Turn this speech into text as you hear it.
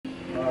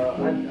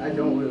I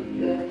don't really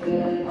get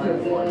it. I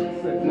just want to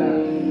sit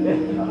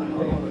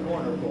down. On the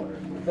corner.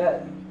 Bet.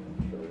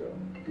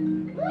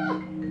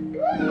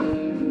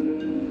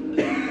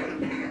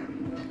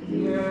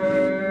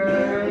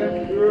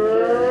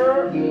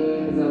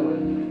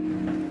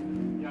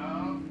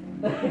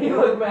 You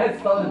look mad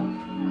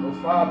stunned. What's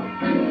poppin'?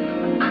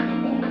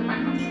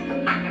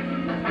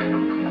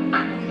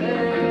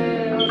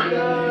 Hey, what's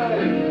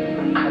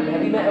good?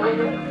 Have you met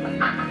everyone?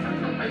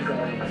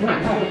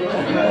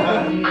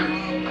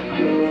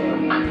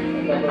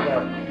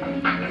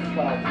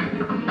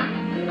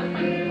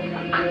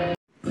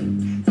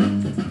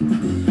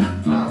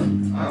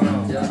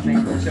 Just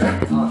drink this shirt.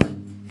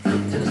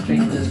 Just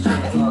drink this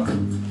shirt.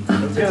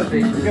 Let's get a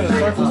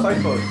circle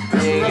cypher.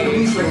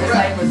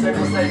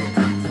 Circle cypher.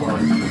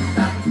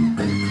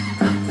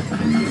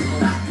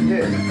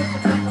 Yeah.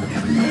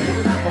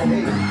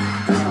 Hey,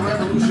 it's the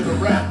revolution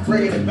of rap.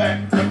 Bringing it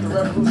back. Like the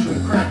revolution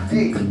of crack.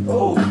 Hey,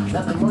 oh,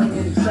 got the money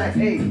in the sack.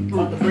 Hey,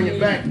 about to bring it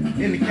back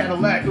in the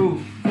Cadillac. Ooh,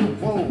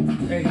 whoa,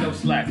 Ain't no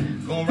slack.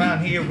 Going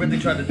around here, really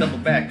try to double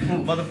back.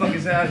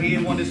 Motherfuckers out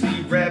here want to see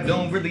you rap.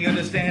 Don't really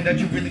understand that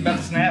you really about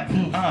to snap.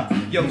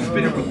 Yo,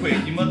 spit it real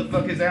quick. You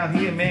motherfuckers out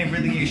here, man,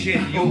 really ain't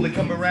shit. You only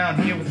come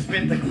around here with a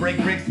spit that can break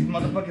bricks. These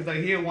motherfuckers out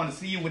here want to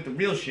see you with the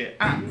real shit.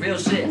 Real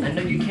shit, I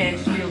know you can't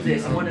just feel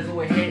this. I wanna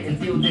go ahead and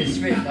feel this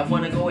script. I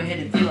wanna go ahead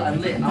and feel I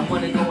lit. I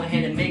wanna go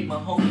ahead and make my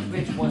homies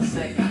rich. 1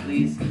 second,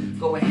 please.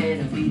 Go ahead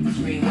and beat the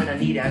screen when I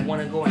need it. I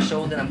wanna go and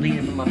show that I'm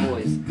bleeding for my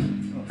boys.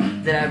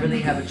 That I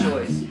really have a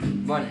choice.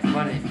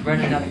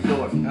 Running out the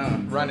door.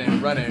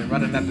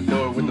 Running out the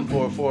door with the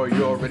 4-4.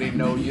 You already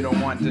know you don't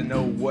want to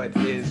know what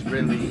is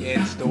really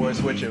in store.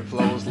 Switching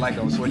flows like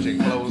I'm switching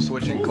clothes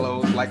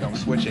like I'm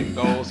switching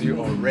goals.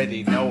 You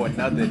already know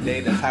another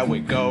day, that's how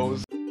it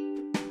goes.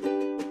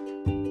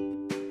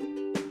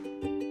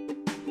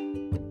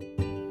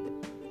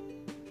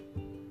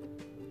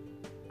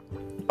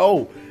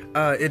 Oh,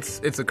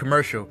 it's a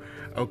commercial.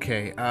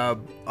 Okay,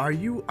 are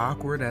you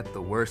awkward at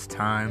the worst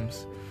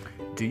times?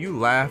 Do you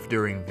laugh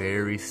during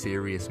very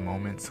serious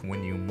moments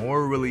when you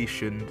morally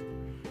shouldn't?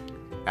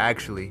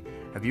 Actually,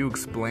 have you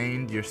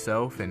explained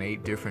yourself in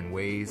 8 different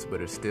ways but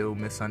are still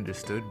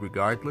misunderstood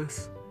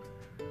regardless?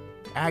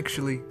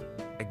 Actually,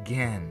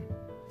 again,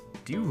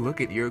 do you look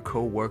at your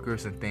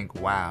co-workers and think,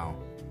 wow,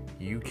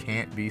 you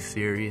can't be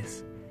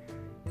serious?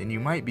 Then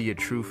you might be a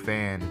true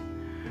fan,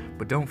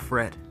 but don't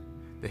fret.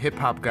 The Hip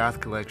Hop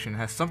Goth Collection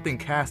has something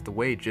cast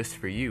away just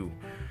for you.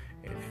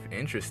 If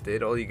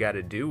interested, all you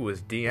gotta do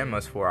is DM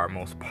us for our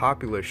most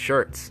popular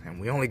shirts, and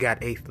we only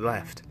got 8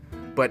 left.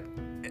 But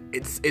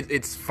it's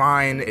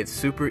fine, it's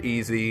super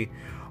easy.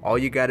 All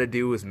you gotta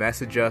do is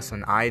message us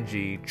on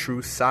IG,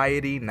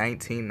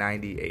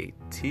 Truciety1998,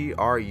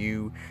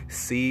 TRUCIETY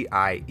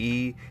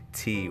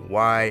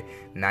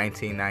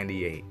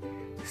 1998.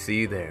 See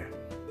you there.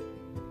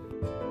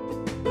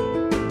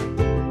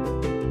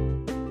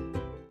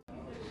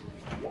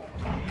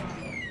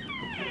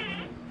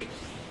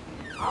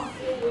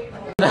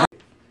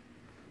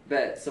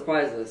 Bet,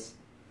 surprise us.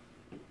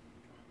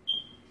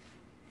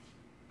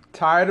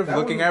 Tired of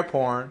looking at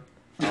porn.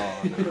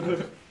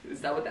 Is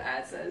that what the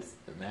ad says?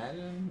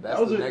 Imagine. that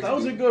was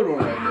a good one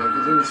right there,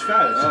 because it was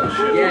fast. Oh,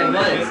 shit. Yeah, it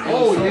was. It was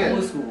so yeah.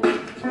 old school.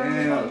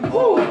 Damn.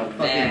 Oh, Fucking,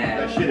 man.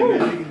 that shit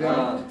in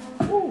there.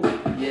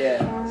 Yeah.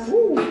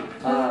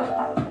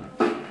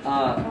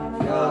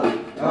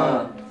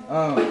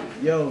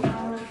 Yo,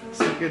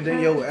 sicker than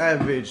your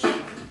average.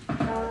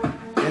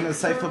 In a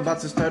cypher about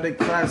to start a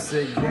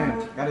classic.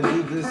 Damn, gotta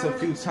do this a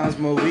few times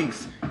more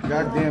weeks.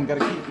 Goddamn, gotta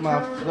keep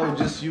my flow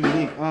just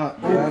unique. Yeah,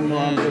 I know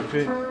I'm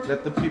ripping.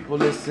 Let the people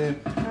listen.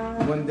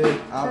 One day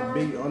I'll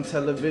be on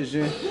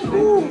television.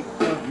 They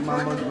think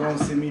mama gonna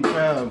see me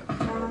proud.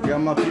 Got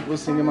my people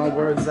singing my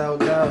words out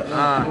loud.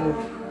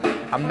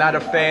 I'm not a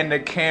fan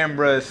of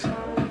cameras.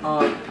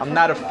 I'm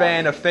not a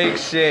fan of fake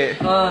shit.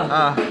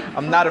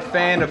 I'm not a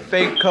fan of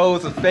fake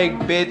codes or fake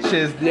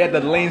bitches. They're the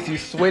lanes you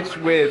switch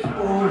with.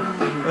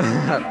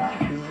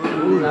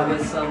 That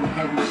was some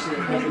heavy shit,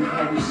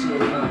 heavy shit.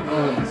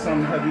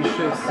 Some heavy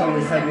shit, some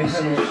heavy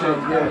shit.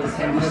 That was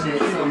heavy shit,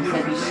 some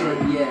heavy shit,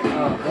 yeah.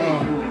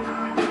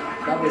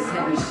 That was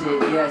heavy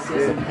shit, yes,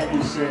 some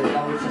heavy shit.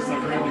 That was just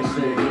some heavy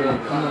shit,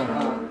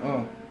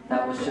 yeah.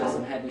 That was just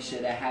some heavy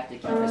shit. I have to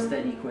keep it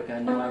steady quick. I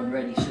know I'm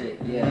ready shit.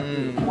 Yeah.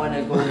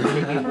 Wanna go and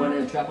take it,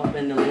 wanna drop up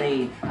in the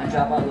lane. I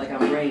drop out like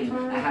I'm rain.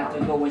 I have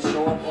to go and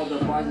show up all the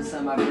bars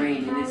inside my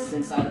brain. And it's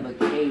inside of a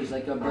cage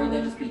like a bird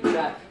that just be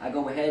trapped. I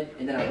go ahead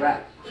and then I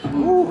rap.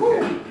 And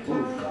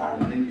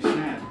then you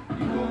snap.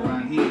 You go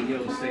around here,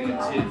 yo, saying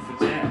tit for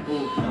tat.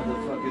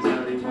 Motherfuckers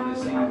how they wanna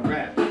see you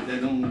rap. They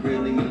don't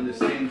really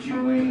understand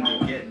you ain't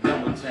to get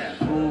double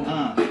tap.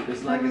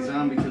 It's like a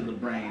zombie to the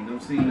brain.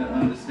 Don't seem to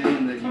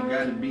understand that you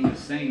gotta be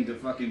insane to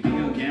fucking be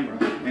on camera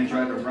and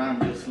try to rhyme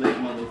real slick.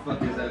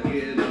 Motherfuckers out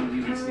here don't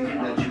even see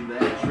that you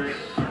that trick.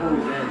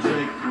 That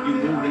trick, you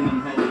moving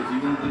them hoes. You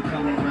only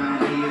come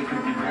around here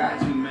cause you got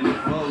too many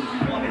foes.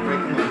 You wanna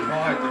break them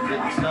apart to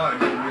really start.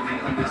 Don't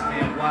really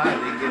understand why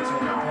they get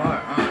torn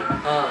apart.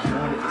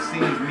 One of the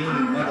scenes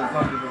mean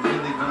motherfuckers are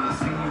really gonna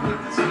see you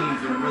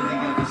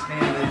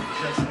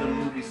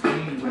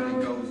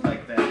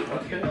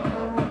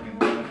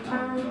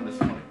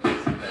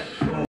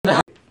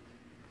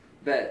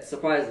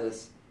surprise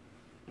us.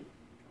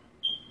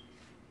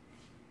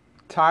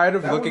 Tired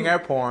of looking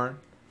at porn.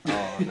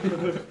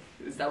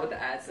 Is that what the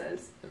ad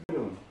says?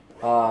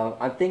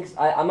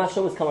 I'm not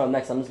sure what's coming up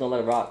next. I'm just gonna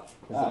let it rock.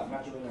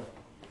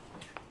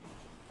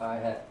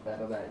 Alright, bet.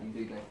 You do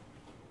your thing.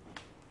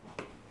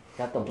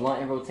 Got the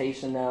blunt in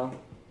rotation now.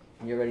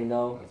 You already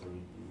know.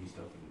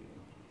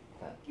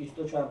 You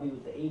still trying to be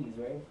with the 80s,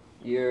 right?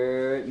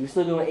 You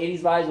still doing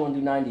 80s vibes? You want to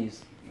do 90s?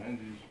 90s.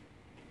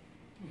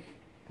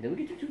 Then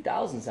we can do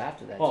 2000s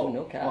after that Oh, too.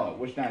 No cap. oh,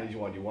 which 90s you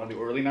want? Do you want to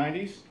do early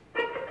 90s?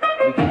 We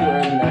can do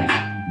early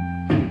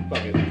 90s.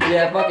 Fuck it.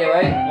 Yeah, fuck it,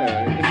 right?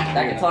 Yeah,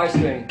 That guitar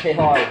string, hit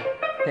hard.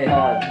 Hit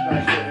hard.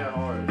 That shit hit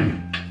hard.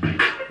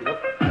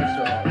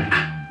 Extra hard.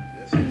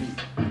 Yes,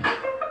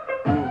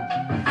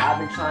 I've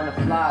been trying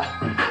to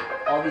fly.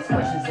 All these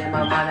questions in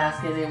my mind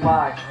asking it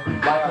why.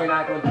 Why can't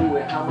I go do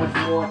it? How much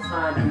more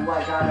time do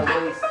I gotta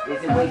waste?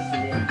 Is it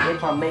wasting it?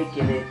 If I'm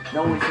making it.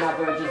 No, it's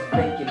never just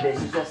faking this.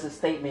 It's just a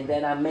statement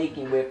that I'm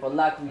making with a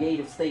lot of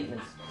creative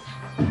statements.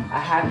 I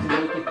have to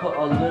make it put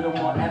a little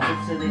more effort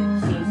till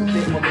it seems a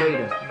bit more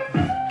greater.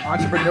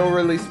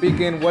 Entrepreneurially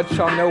speaking, what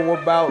y'all know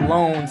about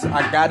loans?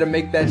 I gotta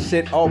make that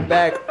shit all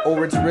back,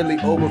 or it's really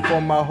over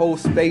for my whole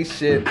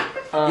spaceship.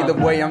 Either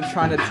way, I'm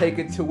trying to take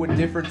it to a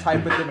different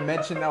type of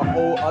dimension, a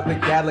whole other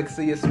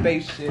galaxy of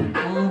spaceship.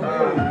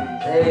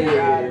 Hey.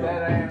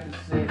 That I am the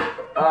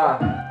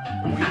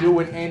shit. We do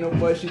it, ain't no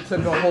but she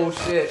took a whole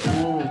shit.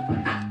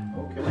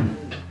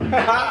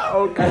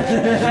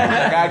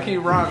 Okay. Gotta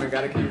keep rhyming,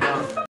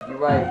 You're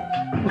right.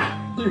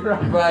 You're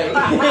right.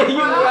 Right. You're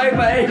right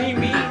by any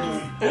means.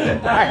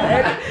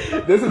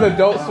 This is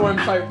Adult Swim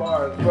type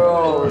bars.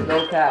 Bro,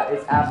 no cap.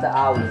 It's after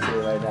hours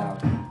here right now.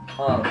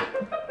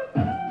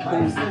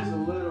 Life is a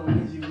little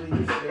easy when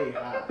you stay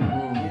high.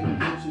 Getting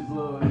bitches a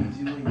little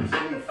easy when you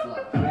stay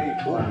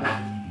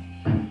fly.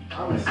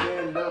 I'm a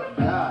stand-up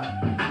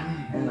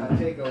guy, and I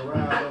take a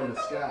ride on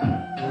the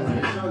sky.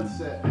 It's the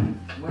sunset.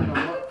 When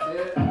I'm up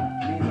there,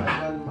 means I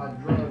done my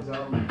drugs.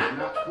 I'm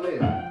not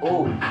clear.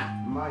 Oh,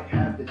 Might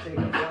have to take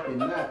a fucking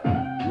nap.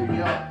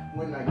 Re-up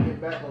when I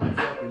get back on the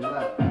fucking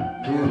lap.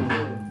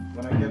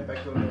 When I get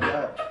back on the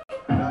lap,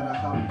 gotta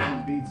hop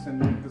on beats and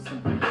make a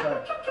simple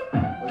track.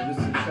 Or just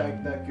a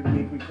track that could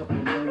make me a couple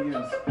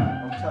millions.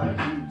 I'm tired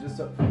of you just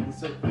up from the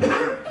circle.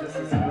 Just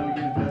a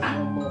civilian, that's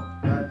no more.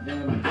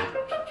 Goddamn it.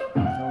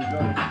 Don't go,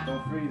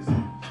 don't freeze.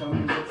 Tell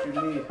me what you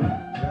need.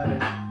 Gotta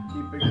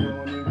keep it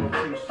going in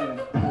rotation.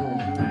 Do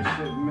this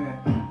shit, man.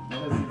 No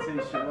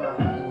hesitation.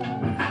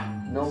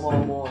 Why? no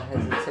more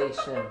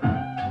hesitation.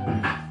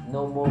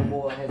 No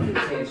more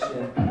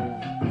hesitation.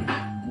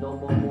 No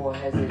more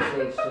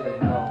hesitation.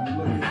 No. You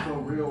looking for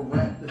real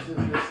rap? This is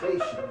the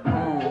station.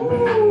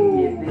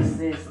 Yeah, this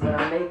is what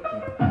I'm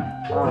making.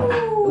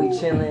 We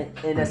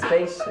chillin' in a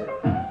spaceship.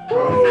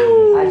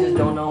 I just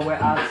don't know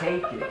where I'll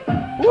take it.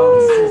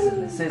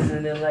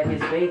 Sizzling like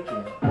it's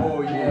bacon.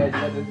 Oh yeah,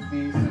 just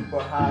be super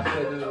high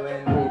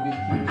sizzling,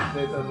 BBQ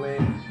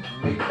sizzling,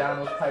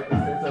 McDonald's type of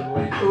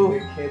sizzling in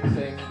the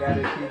kitchen, got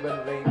a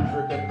Cuban link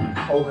dripping,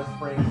 Poland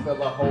Springs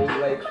fill a whole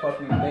lake, fuck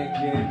we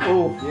thinking.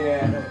 Ooh,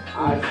 yeah,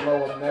 eyes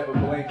low, I'm never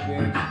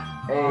blinking.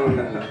 Hey, In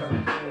the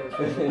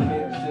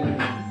kitchen,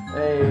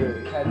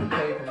 hey, had to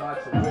pay for my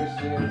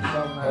tuition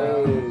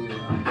somehow. hey.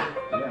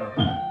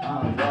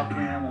 I'm walking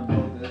around the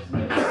boat that's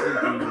never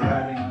sleeping,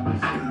 riding on the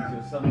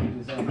seas, or some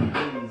niggas on the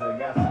breeze. I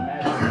got some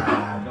magic,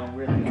 I don't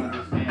really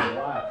understand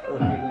why. I'm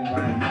feeling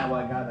right now,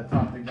 I gotta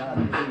talk to God,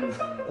 please.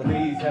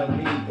 Please help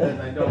me, cause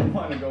I don't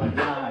wanna go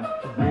blind.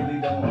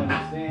 Really don't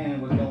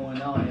understand what's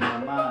going on in my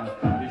mind.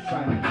 Just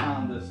trying to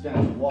calm the stench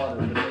of water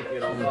to make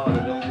it all farther.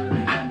 Don't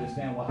really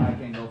understand why I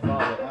can't go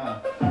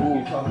farther.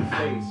 You talking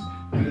space,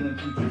 feeling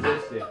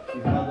futuristic.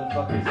 These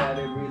motherfuckers out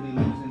there really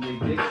losing their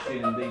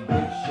diction. They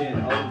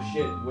diction, oh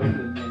shit, wait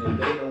a minute.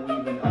 They don't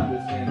even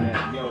understand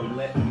that. Yo,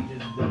 let me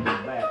just double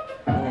back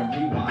and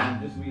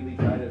rewind. Just really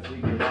try to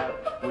figure out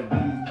what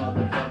these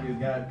motherfuckers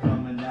got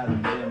coming out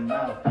of their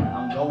mouth.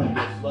 I'm going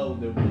real slow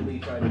to really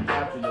try to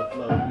capture the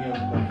flow. Yo,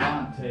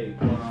 Levante,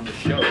 put on the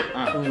show.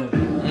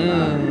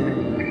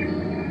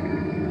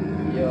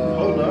 Yo.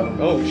 Hold up.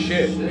 Oh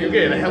shit. You're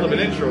getting a hell of an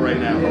intro right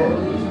now.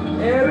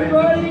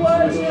 Everybody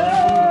watch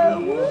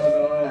out!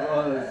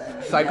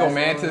 Psycho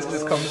Mantis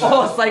just comes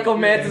Oh, out. Psycho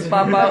Mantis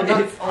pop out.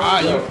 It's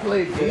You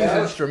played these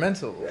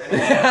instrumentals.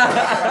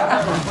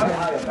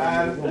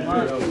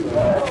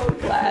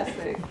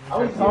 classic. I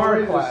was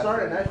already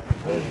starting that.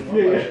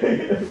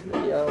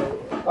 Yo.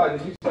 Oh,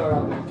 did you start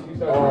on this? You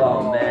started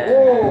Oh, man.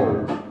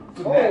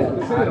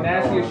 This is the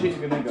nastiest shit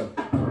you can think of.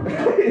 Oh,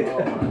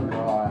 my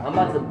God. I'm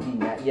about to be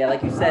nasty. Yeah,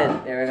 like you said,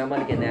 Eric, I'm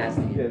about to get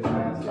nasty.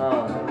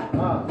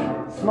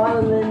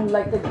 Smiling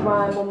like the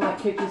grime on my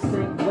kitchen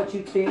sink. What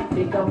you think?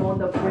 Think I'm on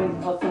the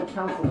brink of some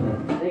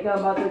counseling. Think I'm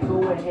about to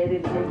go ahead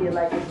and take it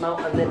like it's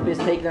Mount Olympus.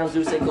 Take down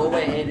Zeus and go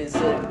ahead and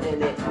sit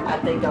in it. I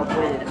think I'm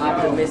winning,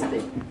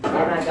 optimistic. And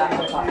I got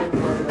the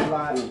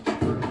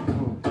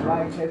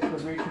Life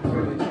history can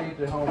really change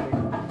it, homie.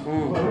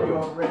 You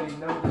already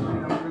know the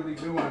shit I'm really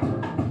doing.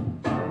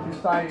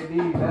 Society,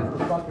 that's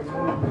the fucking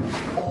movement.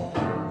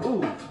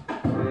 Ooh.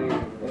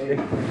 Hey,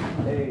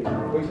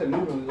 what you said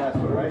movement was the last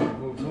one, right?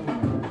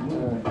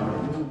 Movement.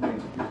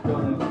 Just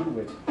going through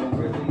it. Don't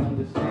really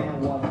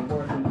understand why I'm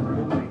working the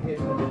movement,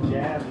 hitting the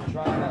jab, and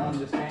trying to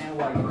understand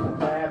why you so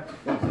clap.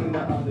 Don't seem to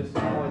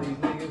understand why these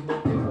niggas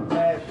looking for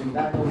flash, and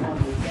I don't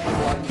understand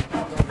why you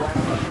fucking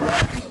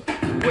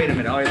rapping. Wait a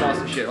minute, I already lost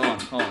some shit. Hold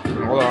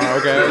on.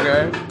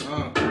 Okay.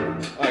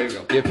 Oh, here we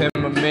go. Give him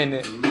a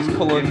minute. He's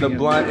pulling the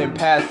blunt and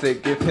pass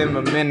it. Give him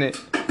a minute.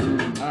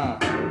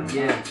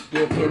 Yeah,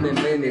 give him a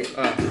minute.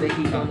 Say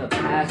he gonna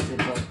pass it,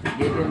 but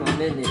give him a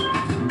minute.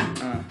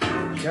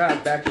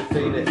 Got back to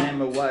say the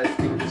hammer why I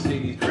speak the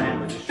city's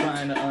grammar. Just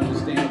trying to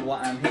understand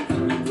why I'm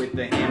hitting you with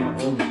the hammer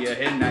over your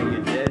head. Now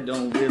you're dead.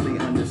 Don't really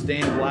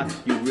understand why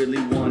you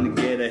really want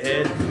to get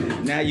ahead.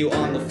 Now you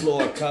on the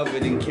floor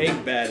covered in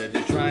cake batter.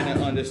 Just trying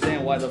to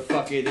understand why the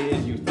fuck it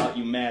is you thought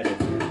you mattered.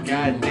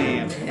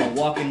 Goddamn, I'm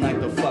walking like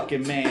the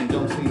fucking man.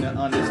 Don't seem to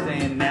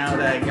understand now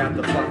that I got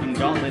the fucking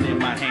gauntlet in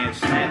my hand.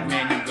 Snap,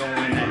 man, you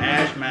going to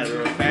ash.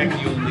 Matter of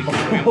fact, you only you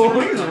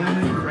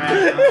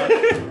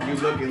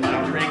looking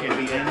like Drake at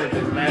the end of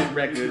his last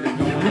record. And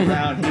going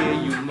around here,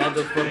 you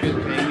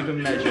motherfuckers can't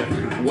even measure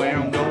where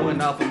I'm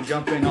going off. I'm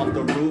jumping off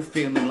the roof,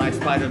 feeling like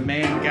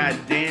Spider-Man.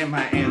 Goddamn,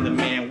 I am the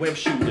man. Web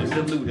shooters,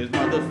 the looters,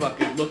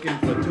 motherfuckers looking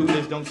for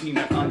tutors. Don't seem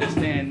to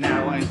understand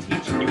now. I ain't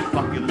teaching you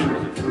fucking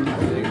losers.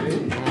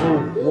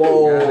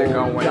 Whoa, Got it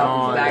going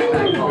on. Back,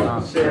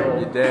 chill.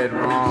 You're dead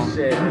wrong.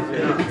 Shit.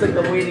 He took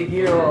the weighted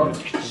gear off.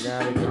 You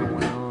got it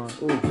going on.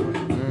 You're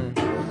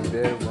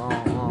dead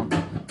wrong.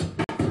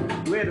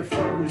 Where the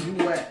fuck was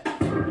you at?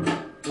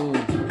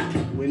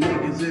 When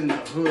niggas in the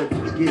hood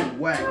was getting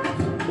whacked.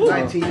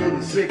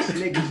 1986,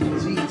 niggas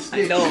was eating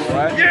sticks.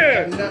 What?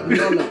 Yeah! Nothing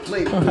on the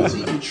plate, was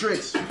eating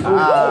tricks.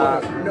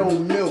 No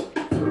milk,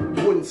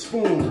 wooden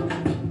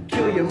spoon.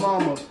 Kill your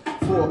mama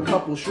for a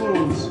couple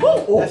shrooms.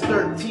 That's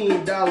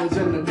 $13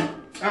 in the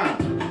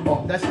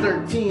that's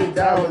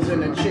 $13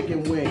 in a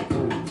chicken wing.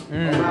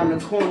 Around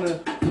the corner,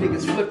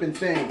 niggas flipping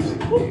things.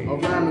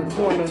 Around the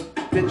corner,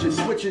 bitches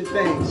switching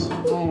things.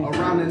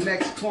 Around the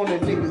next corner,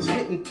 niggas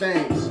hitting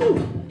things.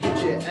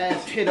 Get your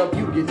ass hit up,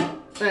 you get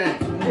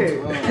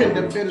end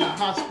up in the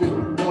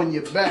hospital on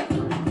your back.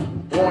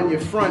 On your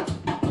front,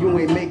 you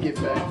ain't make it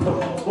back.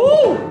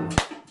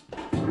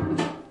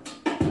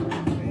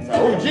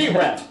 OG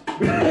rap.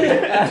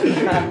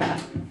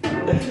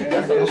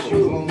 Guess you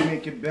gon'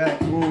 make it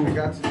back. I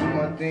got to do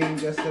my thing,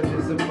 guess that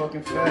is a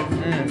fucking fact.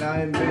 And I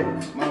admit,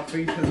 my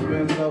faith has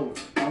been low.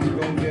 I'm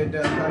gon' get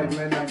that hype,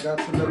 man. I got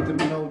to let them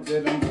know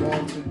that I'm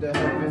going to the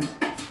heavens.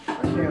 I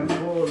can't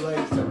fall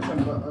like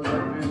September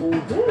 11th.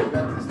 I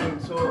got this thing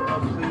tore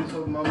up, please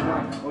hold my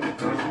mind. All the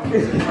things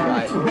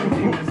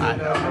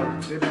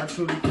you did I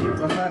truly keep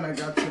behind, I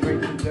got to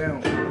write them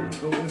down.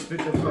 Go and spit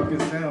the fucking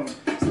sound.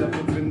 Step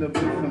up in the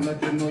booth and let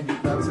them know you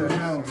got to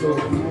hound.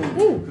 Close the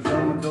moon, cause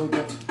I'm a dog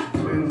that's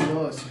been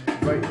lost.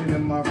 Right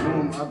in my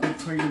room, I've been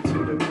praying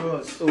to the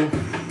cross. We've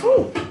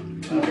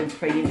been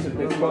praying to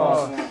the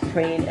cross,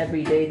 praying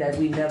every day that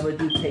we never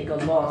do take a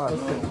loss.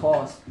 What's the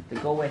cost to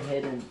go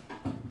ahead and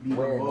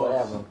win,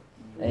 whatever.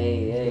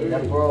 Hey,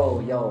 that bro,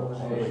 yo,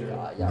 oh my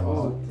god,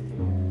 y'all.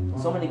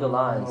 So many good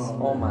lines,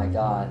 oh my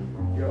god.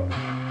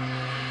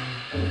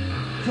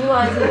 Two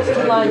lines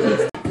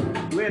each.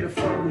 Where the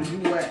fuck was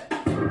you at?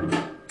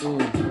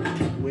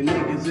 When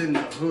niggas in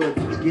the hood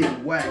was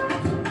getting whacked.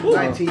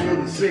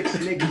 1986,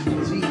 niggas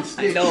was eating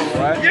sticks.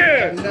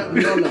 Yeah!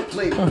 Nothing on the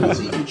plate,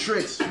 was eating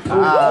tricks.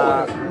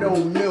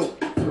 No milk,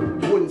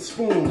 wooden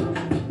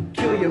spoon.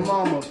 Kill your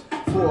mama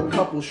for a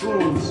couple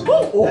shrooms.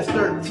 That's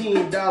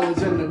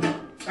 $13 in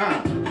the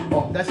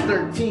that's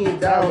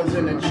 $13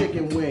 in a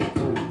chicken wing.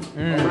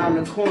 Around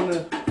the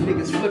corner,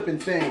 niggas flipping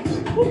things.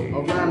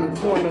 Around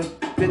the corner,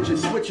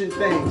 bitches switching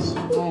things.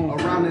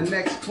 Around the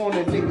next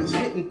corner, niggas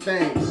hitting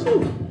things.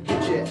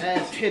 Get your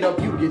ass hit up,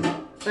 you get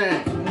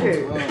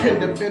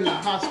end up in the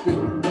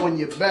hospital on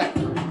your back.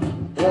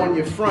 On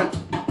your front,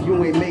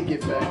 you ain't make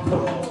it back.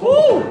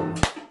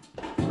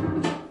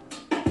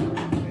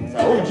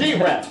 OG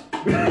rap.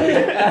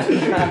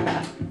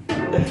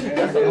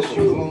 Guess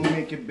you gon'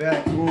 make it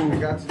back. I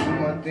got to do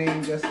my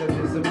thing, guess that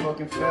is a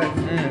fucking fact.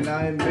 And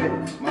I admit,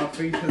 my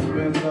faith has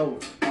been low.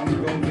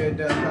 I'm gon' get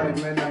that hype,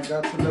 man. I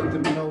got to let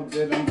them know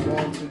that I'm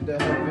going to the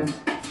heavens.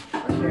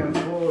 I can't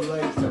fall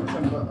like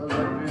September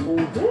 11th.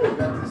 I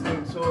got this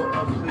thing tore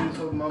up, please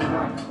hold my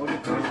mind. All the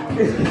things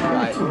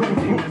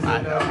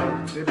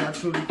that I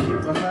truly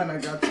keep behind, I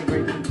got to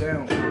write them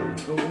down.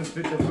 Go and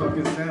spit the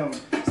fucking sound.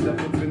 Step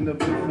up in the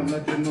booth and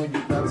let them know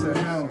you got to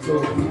hound.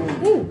 Close the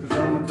moon, cause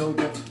I'm a dog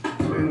that's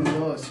been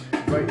lost.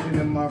 Right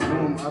in my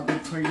room, I've been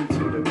praying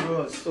to the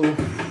cross.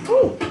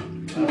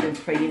 We've been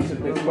praying to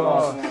the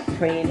cross,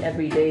 praying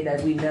every day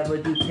that we never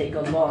do take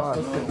a loss.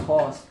 What's the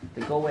cost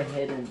to go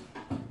ahead and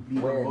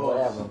win,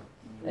 whatever.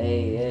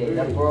 Hey,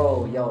 that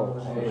bro, yo,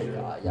 oh my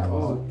god,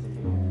 y'all.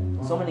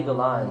 So many good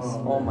lines,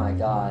 oh my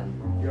god.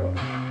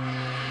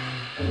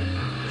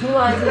 Two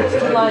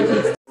lines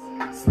each.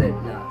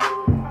 Slipknot,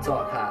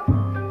 talk hot,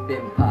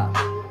 been hot,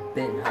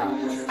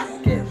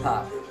 get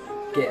pop.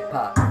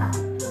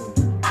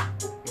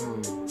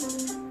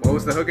 What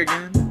What's the hook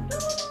again?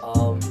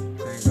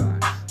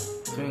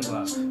 Twin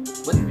Glocks.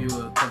 What? If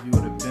you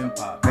would have been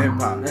pop. Hip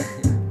hop.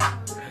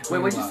 Wait,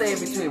 what'd you say in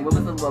between? What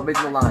was the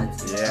original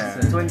lines?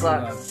 Yeah. Twin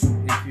Glocks.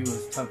 If you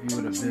was tough, you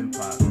would have been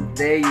pop.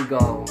 There you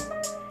go.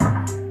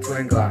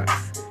 Twin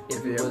Glocks.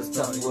 If it was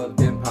tough, you would've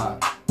been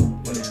pop. You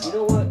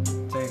know what?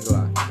 Twin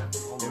Glocks.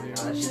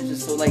 That shit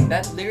just so like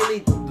that. Literally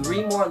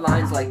 3 more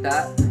lines like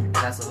that, and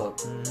that's a hook.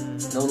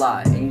 No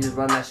lie. And you just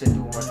run that shit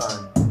through one more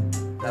time.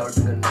 That would've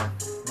been good enough.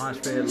 Mosh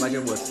pit like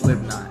it was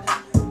Slipknot.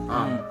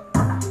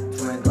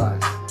 Twin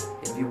Glocks.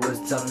 If you was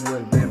tough, you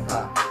would've been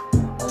pop.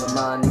 All of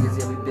my niggas,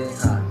 yeah, we been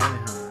hot.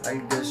 I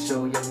can just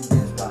show you, yeah, we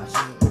been watch.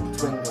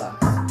 Twin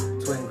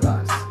Glocks. Twin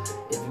Glocks.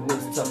 If you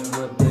was tough, you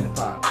would've been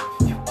pop.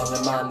 All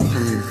of my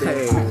niggas, we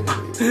been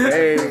hot.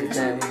 Hey.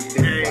 Man, we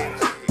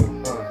been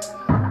watch.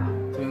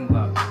 Twin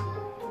Glocks.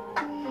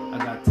 I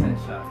got 10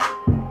 shots.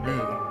 You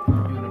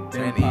would have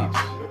been 10 pop.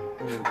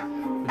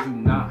 But you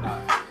not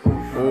hot.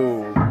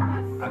 Oh.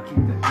 I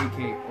keep the AK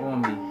on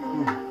me.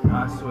 I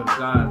swear to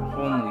God,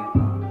 homely.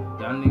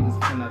 Y'all niggas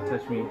cannot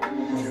touch me.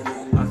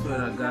 I swear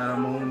to God,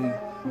 I'm only.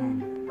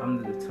 I'm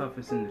the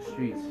toughest in the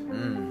streets.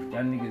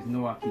 Y'all niggas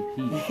know I keep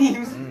heat.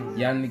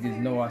 Y'all niggas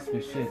know I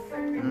spit shit.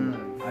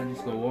 I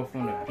just go off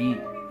on a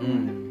beat.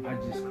 I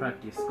just crack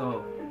your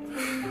skull.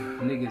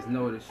 Niggas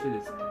know the shit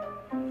is.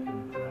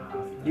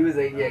 He was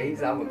like, yeah,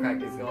 he's out with crack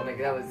his skull, nigga.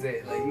 That was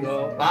it. Like, he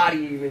was body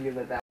even give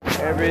it that.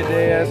 Every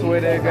day I swear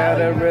to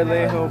God, I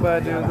really hope I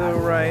do the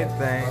right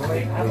thing.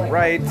 The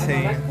right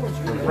team.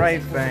 The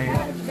right thing.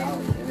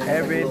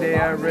 Every day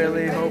I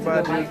really hope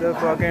I do the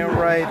fucking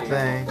right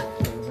thing.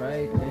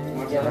 Right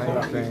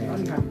thing.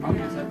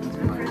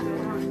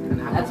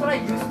 That's what I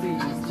used to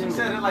use too. She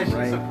said it like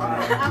she's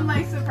surprised. I'm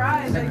like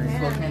surprised. Like, Little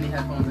damn. candy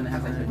headphones and it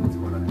has like headphones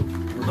on it.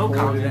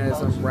 Recorded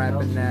as I'm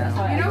rapping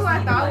now. You know who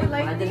I thought would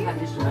like I me? didn't have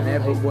instruments.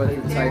 Never was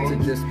the type to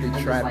just be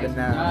trapping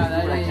now.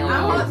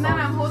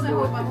 I'm holding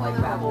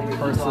hope.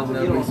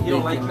 Personally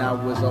speaking, I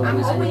was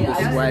always with the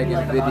swag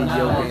and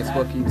video games.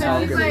 Fuck you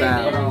talking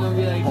about?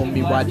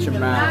 Homie, watch your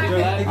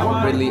mouth.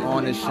 I'm really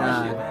on the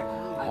shine.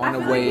 On the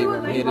wave,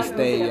 I'm here to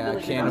stay. I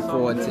can't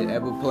afford to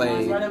ever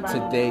play.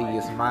 Today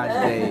is my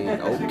day.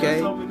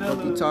 Okay?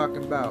 What you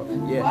talking about?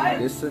 Yeah,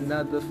 it's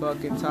another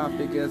fucking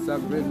topic as I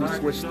really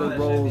switch the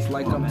roles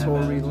like I'm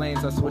Tory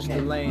Lanez. I switch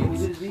the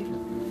lanes. It's good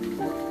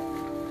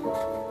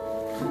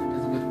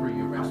for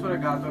you. I swear to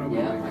God, I thought it was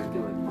Yeah, like let's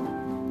do it.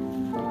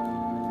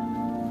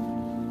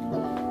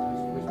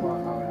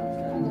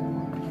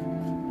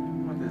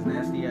 this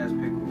nasty ass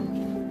pickle.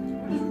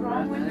 What's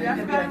wrong with you? I It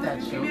could be like that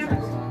forgot.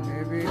 Showtime song.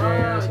 Every day I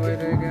swear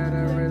to God, I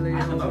really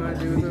hope I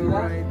do the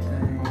right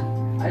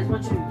thing. I just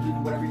want you to do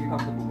whatever you're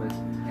comfortable with,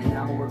 and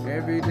I'm gonna work with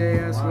Every that.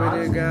 day I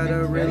swear to God, I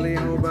really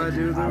hope I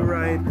do the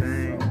right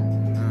thing.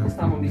 This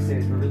time we'll be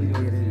serious. We're really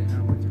doing it.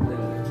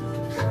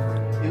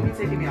 You'll be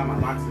taking me out my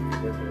box if you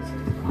did this.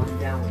 I'm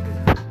down with it.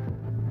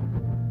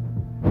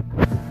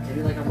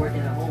 Maybe like I'm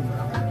working at home, but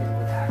I'm working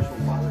with actual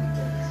quality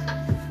things.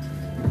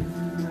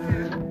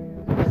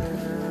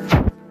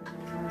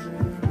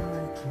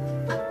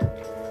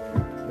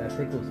 That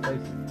pickle's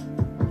spicy.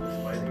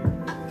 Spicy.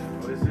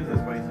 Oh, this is a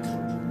spicy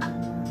one.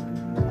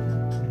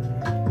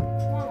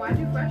 Well, why'd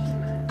you question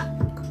that?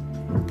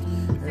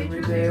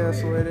 Every day I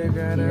swear to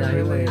God, I Yeah,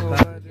 really you hope would.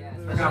 I do Yeah,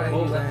 the I got right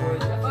both. thing.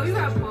 Oh, you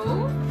got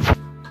both?